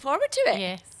really looking forward to it.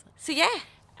 Yes. So yeah.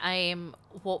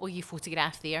 What will you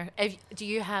photograph there? Do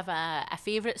you have a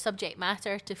favourite subject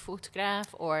matter to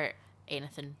photograph or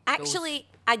anything? Actually,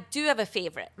 I do have a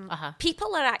favourite.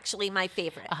 People are actually my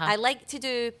favourite. I like to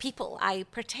do people. I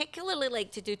particularly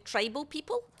like to do tribal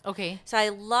people. Okay. So I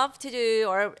love to do,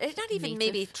 or not even Native.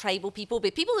 maybe tribal people,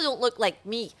 but people who don't look like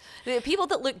me. People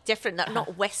that look different, that are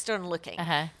not Western looking,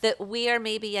 that wear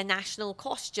maybe a national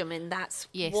costume and that's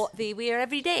what they wear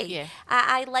every day. Yeah.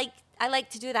 I like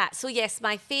to do that. So yes,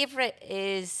 my favourite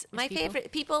is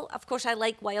favourite people. Of course, I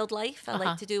like wildlife. I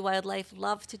like to do wildlife.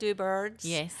 Love to do birds.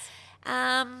 Yes.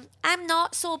 I'm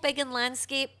not so big in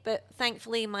landscape, but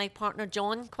thankfully my partner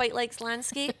John quite likes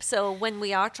landscape. So when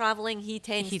we are traveling, he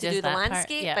tends to do the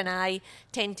landscape, and I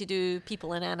tend to do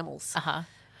people and animals.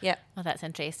 Yeah. Well, that's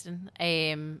interesting.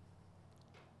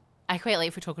 I quite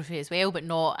like photography as well, but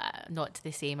not to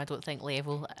the same, I don't think,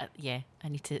 level. I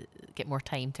need to get more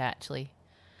time to actually.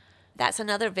 That's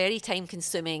another very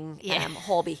time-consuming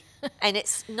hobby, and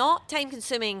it's not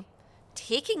time-consuming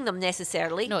taking them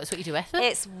necessarily. No, it's what you do with them.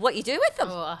 It's what you do with them.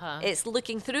 It's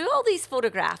looking through all these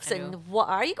photographs and what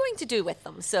are you going to do with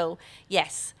them. So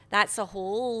yes, that's a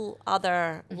whole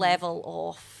other level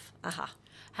of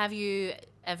Have you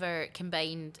ever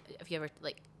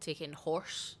taken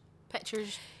horse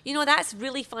pictures? You know, that's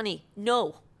really funny.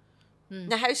 No.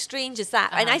 Now how strange is that?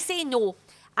 And I say no.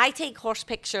 I take horse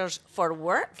pictures for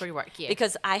work. For your work, yeah.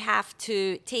 Because I have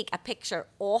to take a picture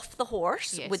off the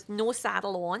horse with no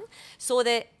saddle on so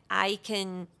that I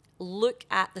can look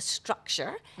at the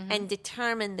structure and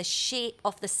determine the shape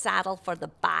of the saddle for the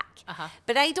back.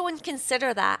 But I don't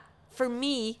consider that, for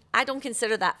me, I don't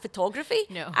consider that photography.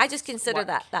 No. I just consider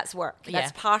that's work.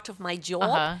 That's part of my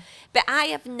job. But I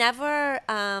have never,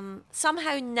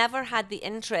 somehow never had the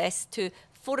interest to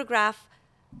photograph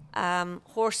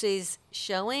horses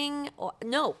showing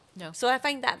no. So I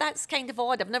find that's kind of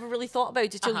odd. I've never really thought about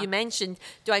it until you mentioned,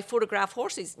 do I photograph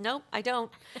horses? No, I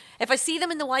don't. If I see them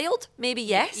in the wild, maybe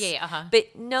yes.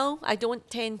 But no, I don't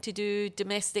tend to do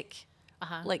domestic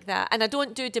like that. And I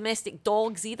don't do domestic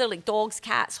dogs either, like dogs,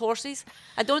 cats, horses.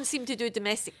 I don't seem to do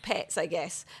domestic pets, I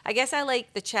guess. I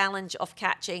like the challenge of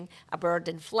catching a bird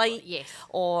in flight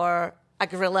or a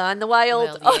gorilla in the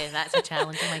wild. Yeah, that's a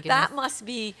challenge. Oh my goodness.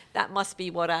 That must be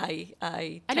what I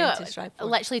tend to strive for.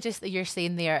 Literally, just that you're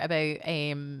saying there about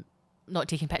not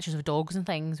taking pictures of dogs and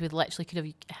things. We literally could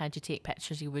have had you take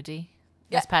pictures of Woody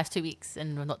this past 2 weeks,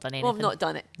 and we've not done anything. Well, I've not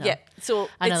done it. No. Yeah, so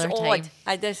another it's time.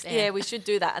 odd. We should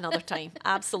do that another time.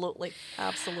 Absolutely.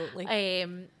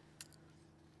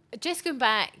 Just going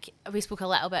back, we spoke a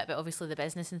little bit about obviously the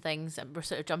business and things, and we're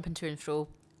sort of jumping to and fro.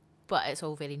 But it's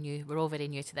all very new. We're all very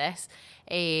new to this.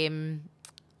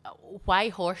 Why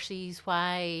horses?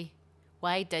 Why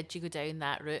did you go down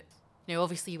that route? Now,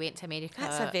 obviously, you went to America.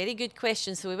 That's a very good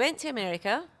question. So we went to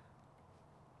America.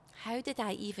 How did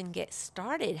I even get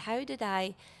started?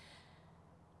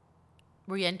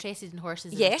 Were you interested in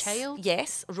horses as a child?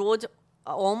 Yes, rode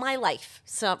all my life.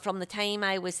 So from the time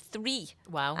I was 3.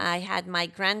 Wow. I had my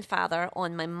grandfather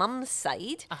on my mum's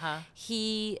side.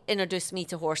 He introduced me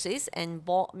to horses and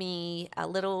bought me a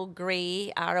little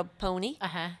grey Arab pony.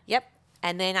 Yep.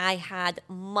 And then I had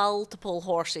multiple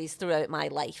horses throughout my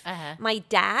life. My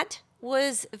dad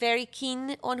was very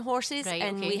keen on horses,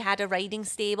 we had a riding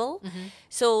stable.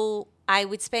 So I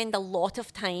would spend a lot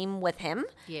of time with him.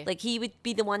 Like, he would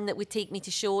be the one that would take me to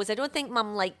shows. I don't think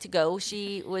Mum liked to go.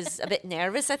 She was a bit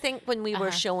nervous, I think, when we were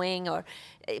showing, or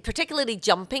particularly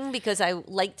jumping, because I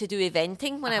liked to do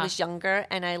eventing when I was younger,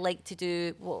 and I liked to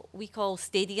do what we call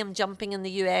stadium jumping in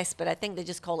the US, but I think they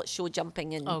just call it show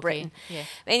jumping in Britain.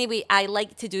 Anyway, I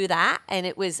liked to do that, and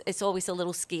it's always a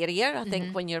little scarier, I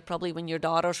think, when your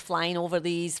daughter's flying over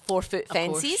these 4-foot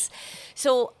fences.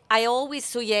 So I've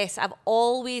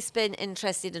always been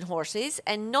interested in horses,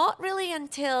 and not really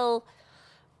until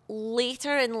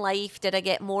later in life did I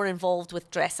get more involved with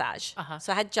dressage.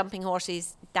 So I had jumping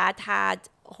horses. Dad had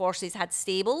horses, had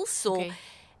stables. So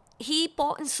he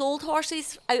bought and sold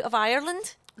horses out of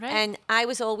Ireland. And I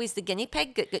was always the guinea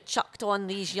pig that got chucked on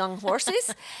these young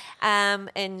horses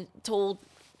and told,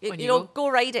 On You you know, go. go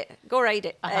ride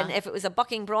it. Uh-huh. And if it was a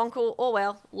bucking bronco, oh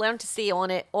well, learn to stay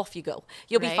on it. Off you go.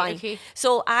 You'll be Right, fine. okay.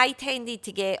 So I tended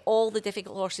to get all the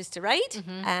difficult horses to ride,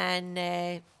 Mm-hmm.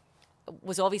 and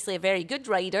was obviously a very good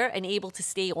rider and able to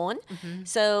stay on. Mm-hmm.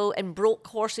 So, and broke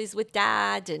horses with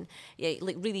dad, and yeah,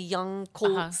 like really young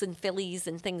colts and fillies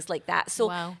and things like that. So,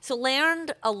 Wow. so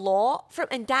learned a lot from.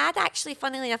 And dad actually,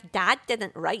 funnily enough, dad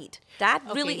didn't ride. Dad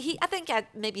really, Okay. I think I'd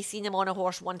maybe seen him on a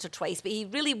horse once or twice, but he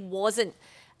really wasn't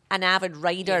an avid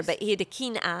rider, Yes. but he had a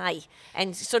keen eye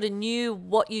and sort of knew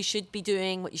what you should be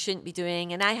doing, what you shouldn't be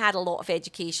doing. And I had a lot of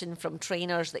education from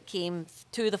trainers that came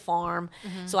to the farm.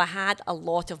 So I had a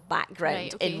lot of background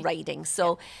Right, okay. in riding.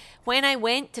 So when I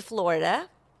went to Florida,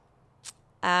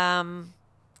 I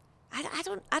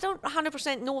don't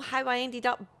 100% know how I ended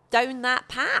up down that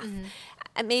path.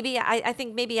 And maybe I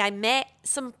think maybe I met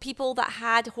some people that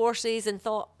had horses and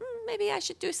thought, maybe I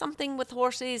should do something with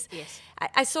horses. Yes.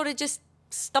 I sort of just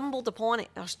stumbled upon it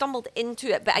or stumbled into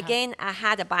it. But again, I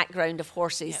had a background of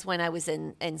horses Yep. when I was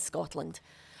in Scotland.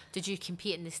 Did you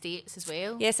compete in the States as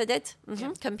well? Yes, I did.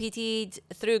 Competed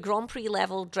through Grand Prix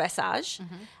level dressage.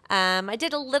 I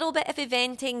did a little bit of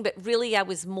eventing, but really I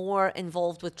was more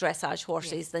involved with dressage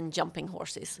horses than jumping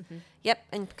horses. Yep,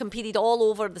 and competed all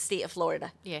over the state of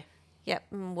Florida. Yeah. Yep,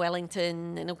 in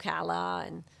Wellington and Ocala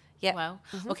and yep. Wow.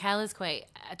 Ocala's quite.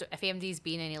 If MD's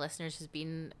been, any listeners has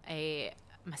been,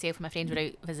 myself and my friends were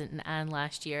out visiting Anne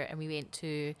last year, and we went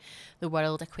to the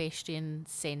World Equestrian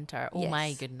Centre. Oh my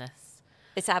Yes. goodness.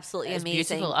 It's absolutely It's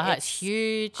amazing. beautiful. It's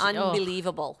huge. Oh,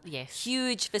 Unbelievable. yes.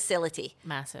 Huge facility.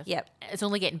 massive. Yep. It's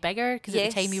only getting bigger because at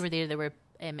the time Yes. we were there, they were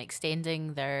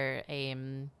extending their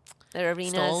Their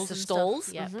arenas, Stalls their and stalls.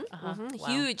 stuff. Yep. Wow.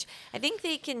 Huge. I think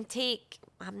they can take,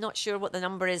 I'm not sure what the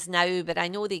number is now, but I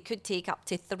know they could take up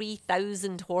to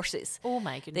 3,000 horses. Oh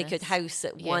my goodness. They could house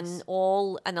at Yes. one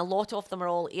all, and a lot of them are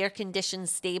all air conditioned,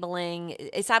 stabling.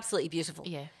 It's absolutely beautiful.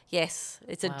 Yeah. Yes,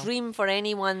 it's Wow. a dream for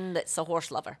anyone that's a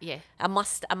horse lover. Yeah. a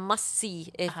must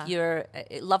see if you're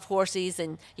love horses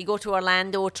and you go to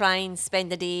Orlando, try and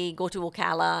spend a day, go to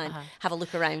Ocala and have a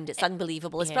look around. It's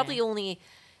unbelievable. It's yeah. probably only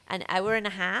an hour and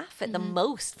a half at the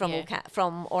most from Yeah.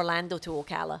 from Orlando to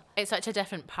Ocala. It's such a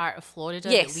different part of Florida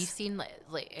Yes. that we've seen.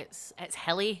 Like it's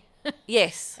hilly.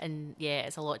 Yes. And yeah,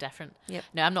 it's a lot different. Yep.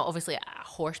 Now, I'm not obviously a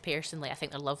horse person. Like, I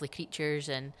think they're lovely creatures,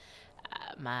 and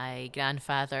my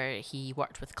grandfather, he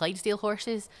worked with Clydesdale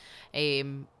horses,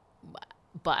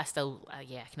 but I still, I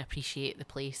can appreciate the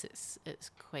place.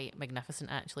 It's quite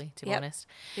magnificent, actually, to be Yep. honest.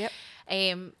 Yep.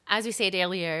 As we said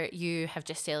earlier, you have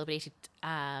just celebrated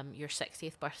your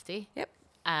 60th birthday. Yep.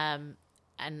 And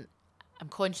I'm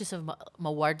conscious of my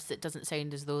words. That doesn't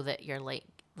sound as though that you're like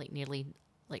nearly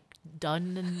like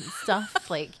done and stuff.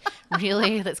 Like,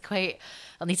 really, that's quite.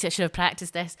 I should have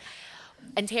practiced this.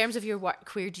 In terms of your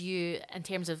work, where do you, in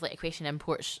terms of like Equestrian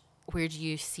Imports, where do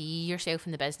you see yourself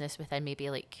in the business within maybe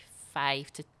like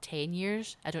 5 to 10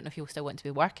 years? I don't know if you'll still want to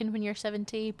be working when you're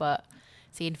 70, but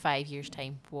say in 5 years'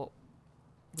 time, what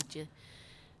would you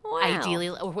ideally,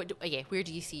 or where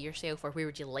do you see yourself, or where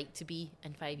would you like to be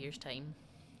in 5 years' time?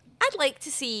 I'd like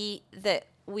to see that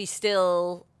we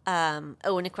still own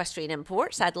Equestrian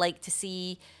Imports. I'd like to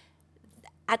see.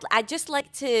 I'd just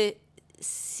like to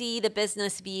see the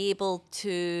business be able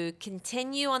to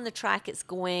continue on the track it's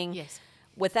going. Yes.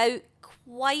 Without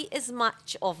quite as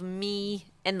much of me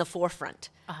in the forefront.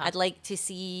 I'd like to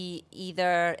see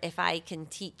either if I can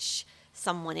teach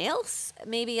someone else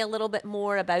maybe a little bit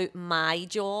more about my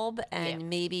job and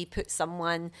maybe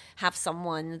have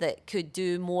someone that could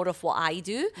do more of what I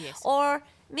do. Yes. Or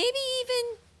maybe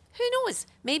even, who knows,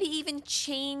 maybe even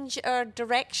change our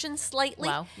direction slightly.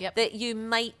 Wow. Yep. That you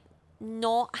might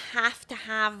not have to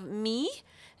have me.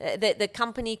 That the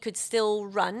company could still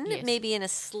run, Yes. maybe in a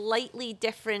slightly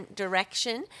different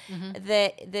direction.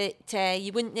 That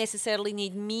you wouldn't necessarily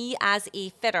need me as a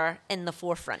fitter in the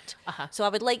forefront. So I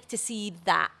would like to see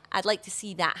that. I'd like to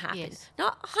see that happen. Yes.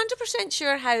 Not 100%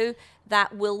 sure how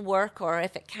that will work or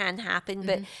if it can happen,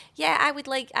 but yeah,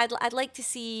 I'd like to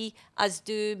see us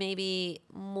do maybe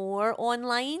more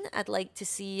online. I'd like to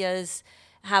see us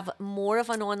have more of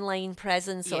an online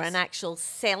presence or Yes. an actual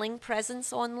selling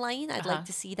presence online. I'd like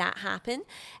to see that happen.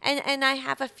 And I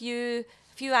have a few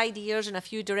ideas and a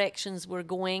few directions we're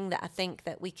going that I think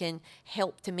that we can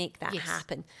help to make that Yes.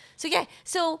 happen. So yeah,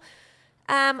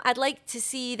 I'd like to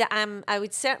see that I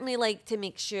would certainly like to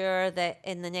make sure that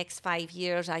in the next 5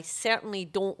 years, I certainly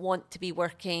don't want to be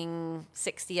working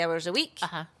 60 hours a week.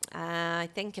 I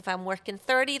think if I'm working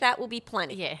 30, that will be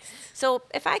plenty. Yes. So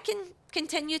if I can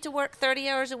continue to work 30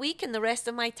 hours a week and the rest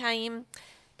of my time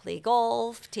play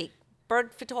golf, take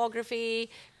bird photography,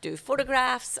 do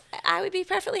photographs, I would be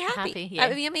perfectly happy. Yeah. That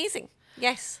would be amazing.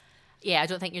 Yes. Yeah, I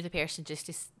don't think you're the person just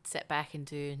to sit back and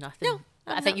do nothing. No,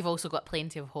 But I think you've also got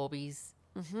plenty of hobbies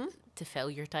to fill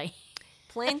your time.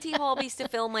 Plenty of hobbies to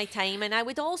fill my time. And I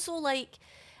would also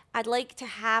I'd like to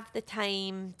have the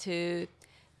time to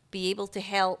be able to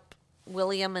help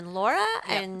William and Laura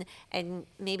and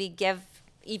maybe give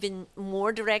even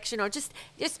more direction, or just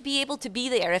be able to be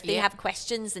there if they have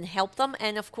questions and help them.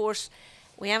 And of course,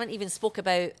 we haven't even spoke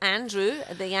about Andrew,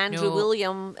 the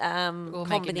Andrew-William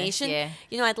combination. Goodness,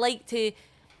 You know, I'd like to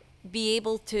be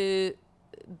able to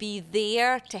be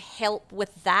there to help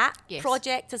with that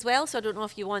project as well. So I don't know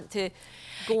if you want to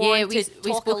go on to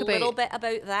talk a little bit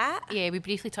about that. Yeah, we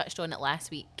briefly touched on it last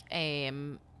week,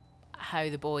 how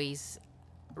the boys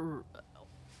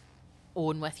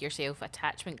own With Yourself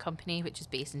attachment company, which is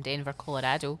based in Denver,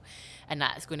 Colorado, and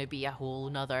that's going to be a whole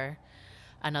another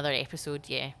episode.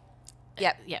 Yep.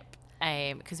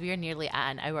 Because we are nearly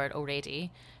at an hour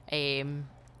already, and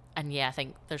I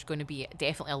think there's going to be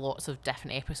definitely lots of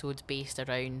different episodes based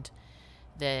around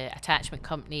the attachment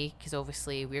company, because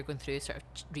obviously we're going through sort of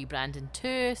rebranding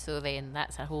too, so then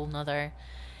that's a whole nother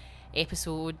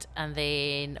episode. And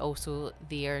then also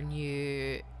their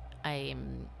new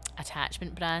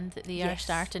attachment brand that they are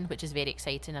starting, which is very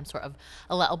exciting. I'm sort of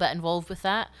a little bit involved with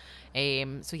that,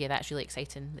 so yeah, that's really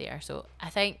exciting there. So I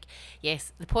think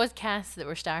the podcast that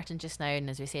we're starting just now, and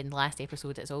as we said in the last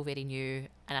episode, it's all very new,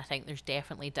 and I think there's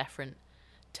definitely different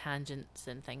tangents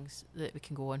and things that we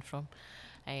can go on from,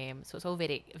 so it's all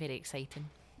very, very exciting.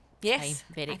 Yes,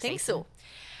 very exciting. I think so.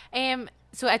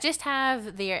 So I just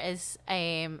have, there is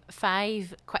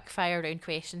 5 quick fire round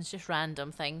questions, just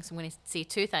random things. I'm going to say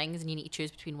 2 things and you need to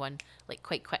choose between one, like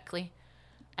quite quickly,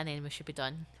 and then we should be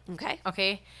done.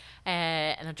 Okay.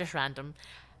 And they're just random.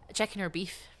 Chicken or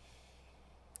beef?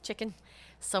 Chicken.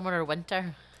 Summer or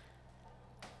winter?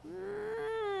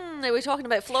 Are we talking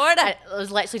about Florida? I was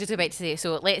literally just about to say,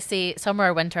 so let's say summer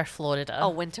or winter Florida. Oh,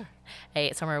 winter.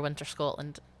 Summer or winter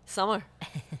Scotland? Summer.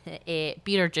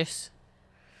 Beer or juice?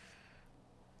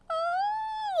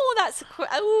 Oh, that's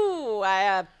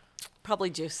probably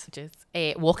juice.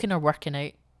 Walking or working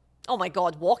out? Oh my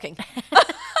God, walking.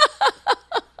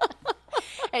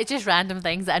 It's just random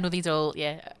things that I know these all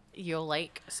you'll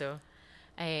like. So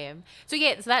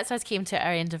that's us came to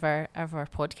our end of our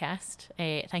podcast.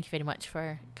 Thank you very much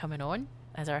for coming on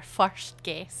as our first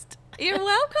guest. You're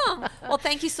welcome. Well,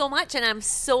 thank you so much, and I'm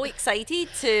so excited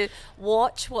to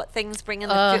watch what things bring in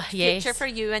the future for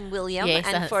you and William,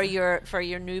 and for your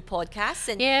new podcast.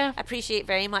 And appreciate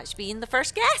very much being the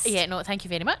first guest. No, thank you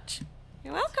very much.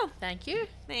 You're welcome. Thank you.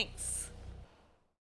 Thanks.